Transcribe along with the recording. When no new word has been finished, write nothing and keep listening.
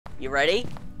You ready?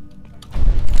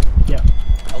 Yeah.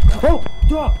 Okay. Oh,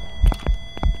 stop!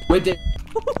 We're dead.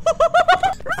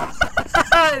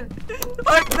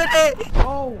 Open it!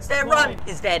 Oh, Stan, run!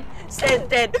 He's dead. Stan's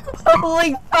dead.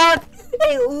 Holy fuck!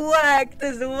 He lagged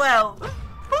as well.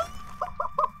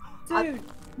 Dude,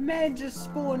 man just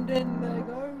spawned in there,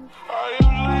 go.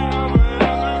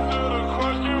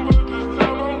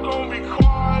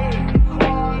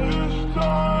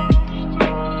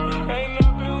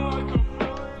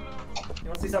 You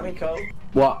want to see something cool?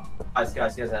 What? Guys.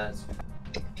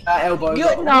 Elbow. No,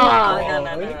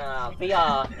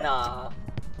 VR, nah.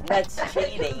 That's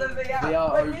cheating.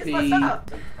 VR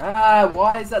OP. Ah,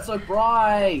 why is that so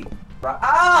bright?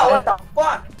 Ah, what the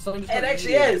fuck? Something just It got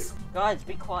actually weird. is. Guys,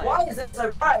 be quiet. Why is it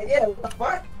so bright? Yeah, what the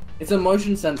fuck? It's a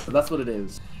motion sensor, that's what it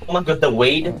is. Oh my god, the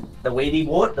weedy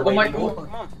board? The weedy board?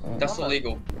 Come on. That's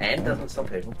illegal. And doesn't stop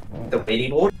people. The weedy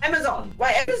board? Amazon!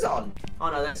 Wait, Amazon!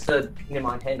 Oh no, that's the near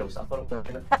mind handle stuff.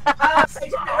 Ah,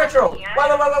 Sage Retro! Wait.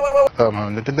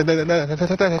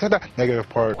 Negative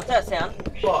part. What's that sound?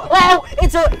 What? Oh,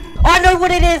 it's a. I know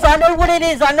what it is. I know what it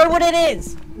is. I know what it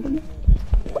is. Oh my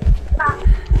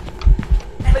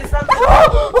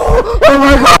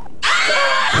god!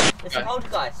 It's a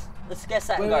poltergeist. Let's guess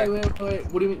that and go. Wait.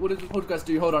 What does the podcast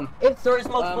do? Hold on. It throws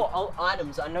multiple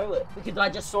items. I know it because I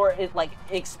just saw it like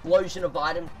explosion of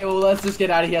items. Okay, well, let's just get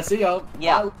out of here. See ya.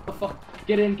 Yeah. Oh, fuck.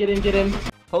 Get in.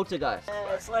 Poltergeist.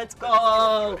 Yes, let's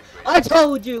go. I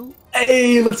told you.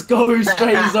 Hey, let's go,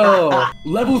 Strazer.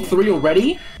 Level 3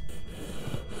 already?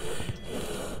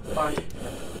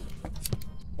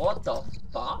 What the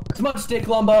fuck? Too much stick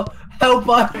lumber. Help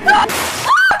us.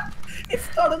 It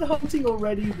started hunting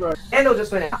already, bro. Handle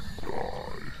just went out.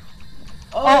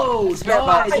 Oh, spirit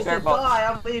box, die, spirit box. die,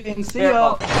 I'm leaving. See Spirit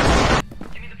ya. box.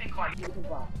 Give me the pink light.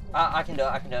 I can do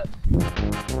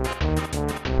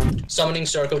it. Summoning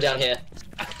circle down here.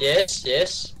 Yes. Do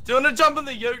you want to jump in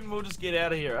the ute and we'll just get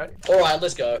out of here, right? Alright,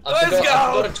 let's go. I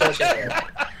forgot a torch in here.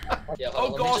 Yeah,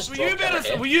 Oh gosh,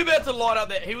 were you about to light up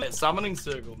that summoning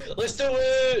circle? Let's do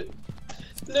it!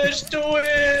 Let's do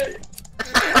it!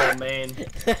 Oh man.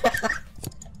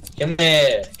 Come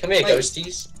here,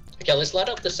 ghosties. Okay, let's light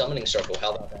up the summoning circle.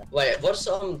 How about that? Wait, what's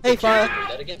Hey, Fire.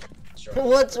 that again? Sure.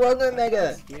 What's wrong with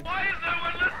Mega? Why is no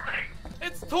one listening?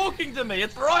 It's talking to me.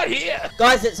 It's right here.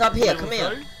 Guys, it's up here. Come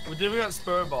here. We're doing it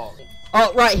spirit box.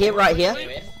 Oh, right here.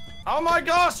 EMF? Oh my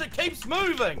gosh, it keeps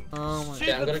moving. Oh my.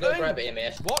 Okay, I'm gonna go grab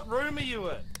EMF. What room are you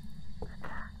in?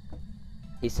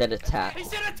 He said attack. He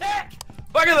said attack.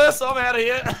 Look at this. I'm out of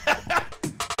here.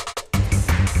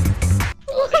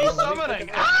 He's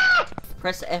summoning. Ah!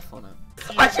 Press F on it.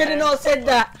 I should have not said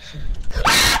that.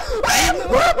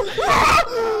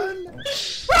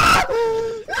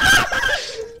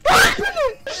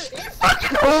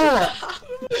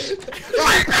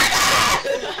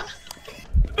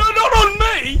 No, not on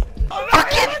me.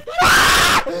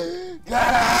 Get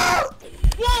out!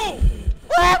 Whoa!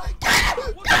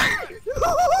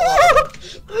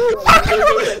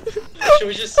 Should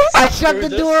we just I shut the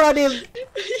door on him.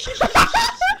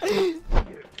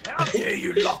 How dare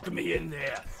you lock me in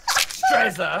there,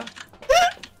 Strazer?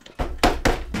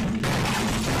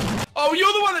 Oh,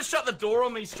 you're the one that shut the door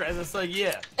on me, Strazer, so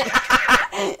yeah.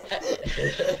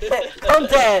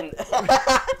 Content.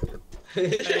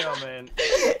 Hang on, man.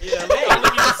 Yeah, let me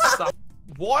just suck.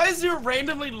 Why is there a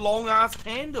randomly long-ass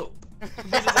candle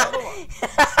compared to the other one?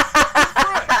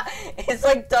 It's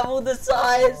like double the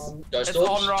size. It's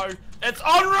on road. It's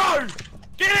on road!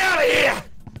 Get out of here!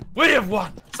 We have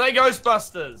won. Say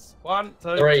Ghostbusters. 1,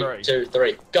 2, 3. 2,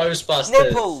 3. Ghostbusters.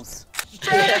 Nipples.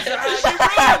 Strazer, you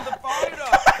ruined the photo!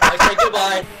 Okay,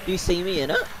 goodbye. Do you see me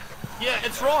in it? Yeah,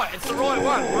 it's right. It's the right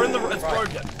one. We're in the. It's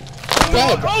broken.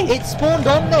 Dead. Oh! It spawned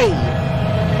on me.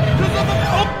 Because of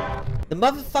the. The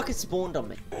motherfucker spawned on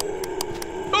me.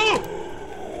 Oh!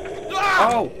 Ah!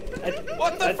 Oh.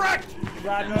 What the frack?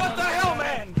 What the hell,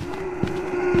 man?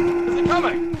 Is it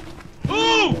coming?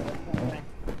 Ooh!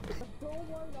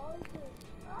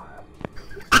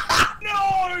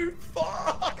 No!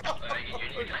 Fuck!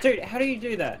 Dude, how do you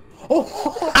do that?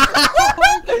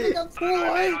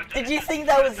 Did you think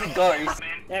that was a ghost?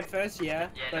 At first, yeah,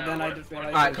 but then I just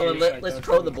realized. Alright, come on, let's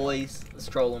troll the boys. Let's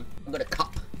troll them. I'm gonna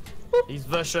cup. He's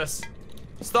vicious.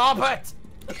 Stop it!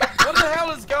 What the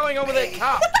hell is going on with that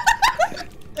cup?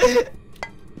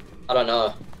 I don't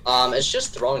know. It's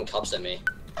just throwing cups at me.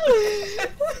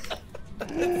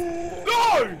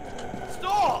 No!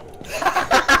 Stop!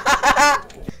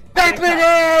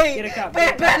 Bippity! Get a cup.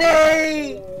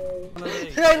 Bippity! No,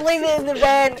 leave it in the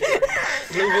van.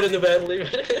 Leave it in the bed, leave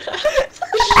it.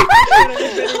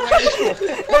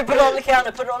 No, put it on the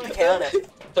counter, put it on the counter.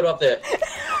 Put it up there.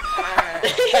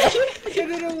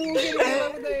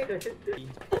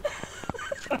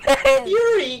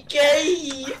 You're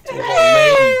gay!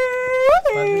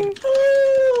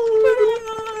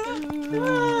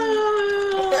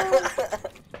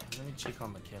 Let me check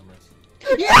on the cameras.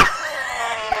 Yeah!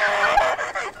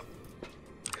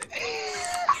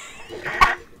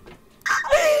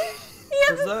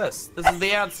 What's this? This is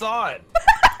the outside.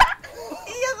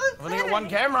 I've only got one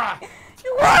camera.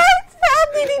 What?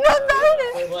 How did he not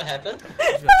notice? Wait, what happened?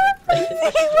 He looked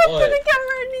at Oi. the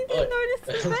camera and he didn't Oi. notice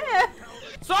it's there.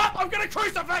 Stop! I'm gonna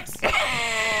crucifix!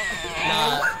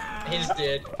 Nah, he's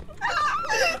dead.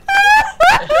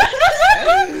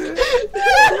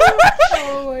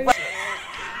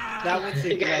 That was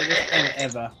the greatest thing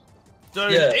ever.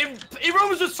 Dude, Yeah. everyone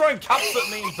was just throwing cups at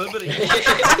me and bibbity.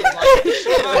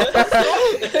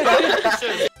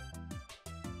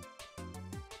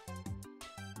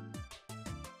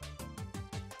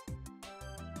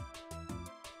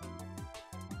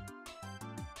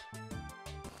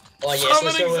 Oh yes,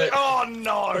 let's do Summoning- it. Oh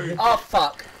no! Oh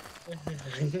fuck.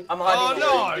 I'm Oh hiding.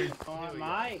 no! Alright,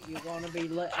 mate, you're gonna be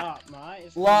lit up, mate.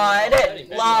 It's Light gonna it!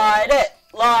 Light it!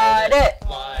 Light it!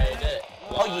 Light it.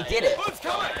 Oh, you did it. Who's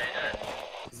coming?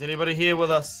 Is anybody here with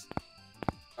us?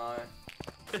 No.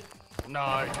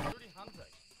 No.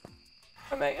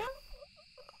 Omega?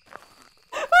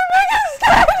 Omega's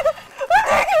dead!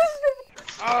 Omega's dead!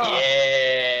 Oh,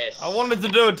 Yes. I wanted to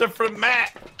do a different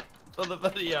map for the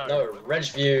video. No, Reg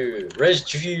View. Reg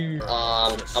View.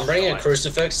 I'm bringing a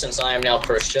crucifix since I am now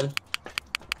Christian.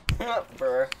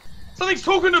 Bro. Something's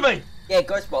talking to me! Yeah,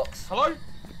 ghost box. Hello?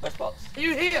 Ghost box. Are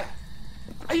you here?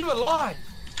 Are you alive?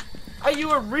 Are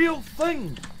you a real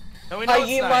thing? No, we know Are it's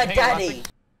you not. my Hang on, I daddy? think-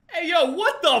 Hey yo,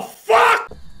 what the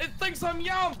fuck? It thinks I'm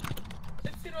yum!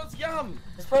 It said I was yum!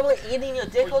 It's probably eating your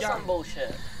dick Or or yum. some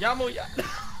bullshit. Yum or yum?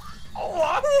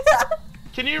 What?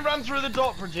 Can you run through the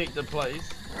dot projector, please?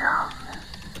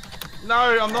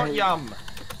 No, I'm not yum.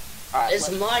 Alright, It's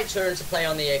my turn to play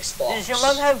on the Xbox. does your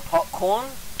mum have popcorn?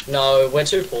 No, we're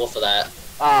too poor for that.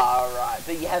 Ah, alright,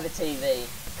 but you have a TV.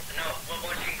 No, we're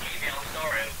watching TV, I'm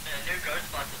sorry. New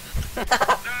Ghostbusters.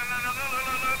 No.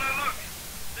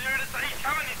 There it is, he's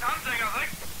coming, he's hunting, I think.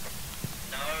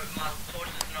 No, my torch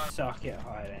is not. suck it,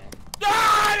 hiding.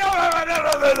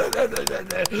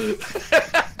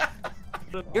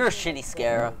 You're a shitty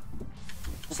scarer.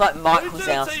 Just like Mike Who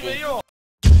turned the Wazowski. TV off?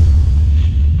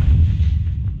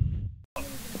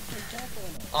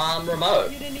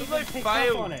 Remote. You didn't They even pick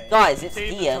failed. up on it. Guys, it's TV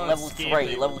here, trying to level scare 3.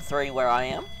 people. Level 3 where I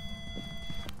am.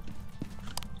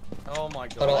 Oh my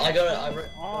god. Hold on, I got it. Got a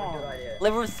Oh. good idea.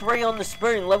 Level 3 on the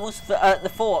spoon, levels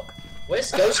the fork.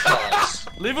 Where's Ghost Cars?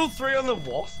 Level 3 on the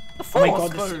what? The Oh my fork!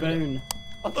 god, the spoon.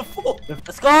 On the 4.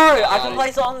 Let's go! I can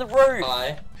place it on the roof!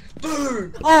 Hi.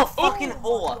 Boom! Oh, fucking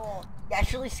whore! You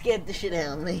actually scared the shit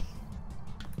out of me.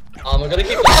 We're gonna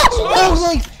keep the lights on.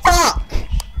 Holy fuck!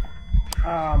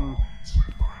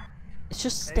 It's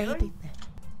just standing there.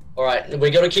 Alright, we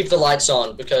gotta keep the lights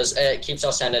on because it keeps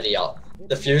our sanity up.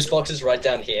 The fuse box is right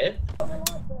down here.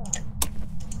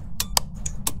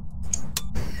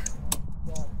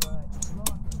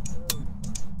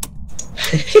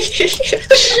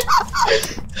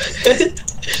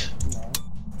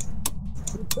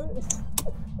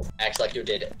 Act like you're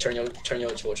dead. Turn your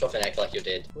torch off and act like you're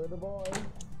dead.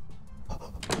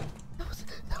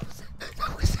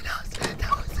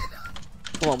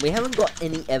 Come on, we haven't got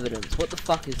any evidence. What the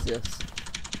fuck is this?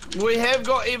 We have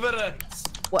got evidence.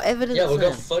 What evidence Yeah, we've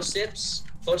got then? footsteps.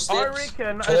 I Footsteps.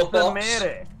 reckon it's talk the box.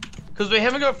 matter. Because we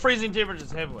haven't got freezing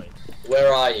temperatures, have we?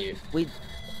 Where are you?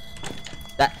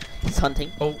 He's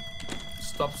hunting. Oh.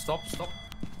 Stop.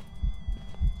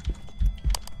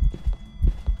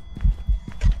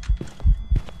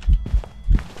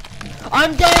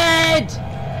 I'm dead!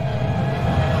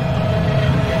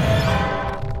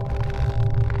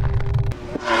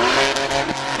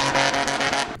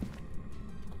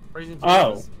 Freezing Oh.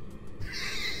 temperatures.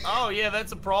 Oh yeah,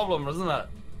 that's a problem, isn't it?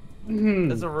 Hmm.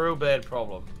 That's a real bad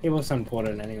problem. It was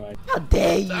important anyway. How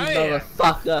dare you, Damn.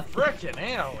 motherfucker! Frickin'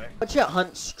 hell. Watch out,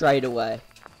 hunt straight away.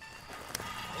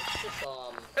 It's just,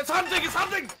 It's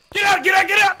hunting! Get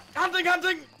out!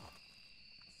 Hunting!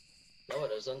 no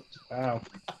it isn't. Wow.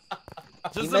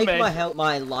 You Just make imagine.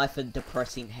 my life a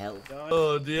depressing hell.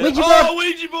 Oh dear. Ouija Oh,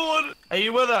 Ouija board! Are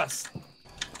you with us?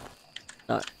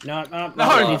 No,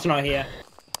 No. it's not here.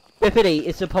 Bippity,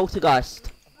 it's a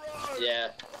poltergeist. Yeah.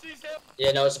 She's help-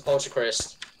 Yeah, no, it's a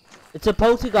poltergeist. It's a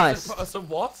poltergeist. It's a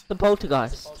what? It's a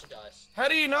poltergeist. Poltergeist. How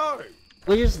do you know?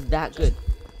 We're just that good.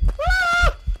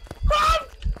 Ah! Run!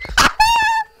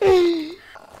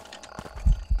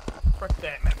 Frick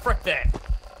that, man. Frick that.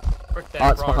 Oh,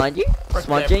 it's bro. behind you? Frick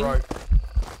Smudging? that, bro.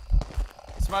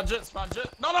 Smudge it, smudge it.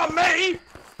 Not on me!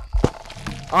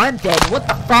 I'm dead. What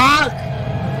the fuck?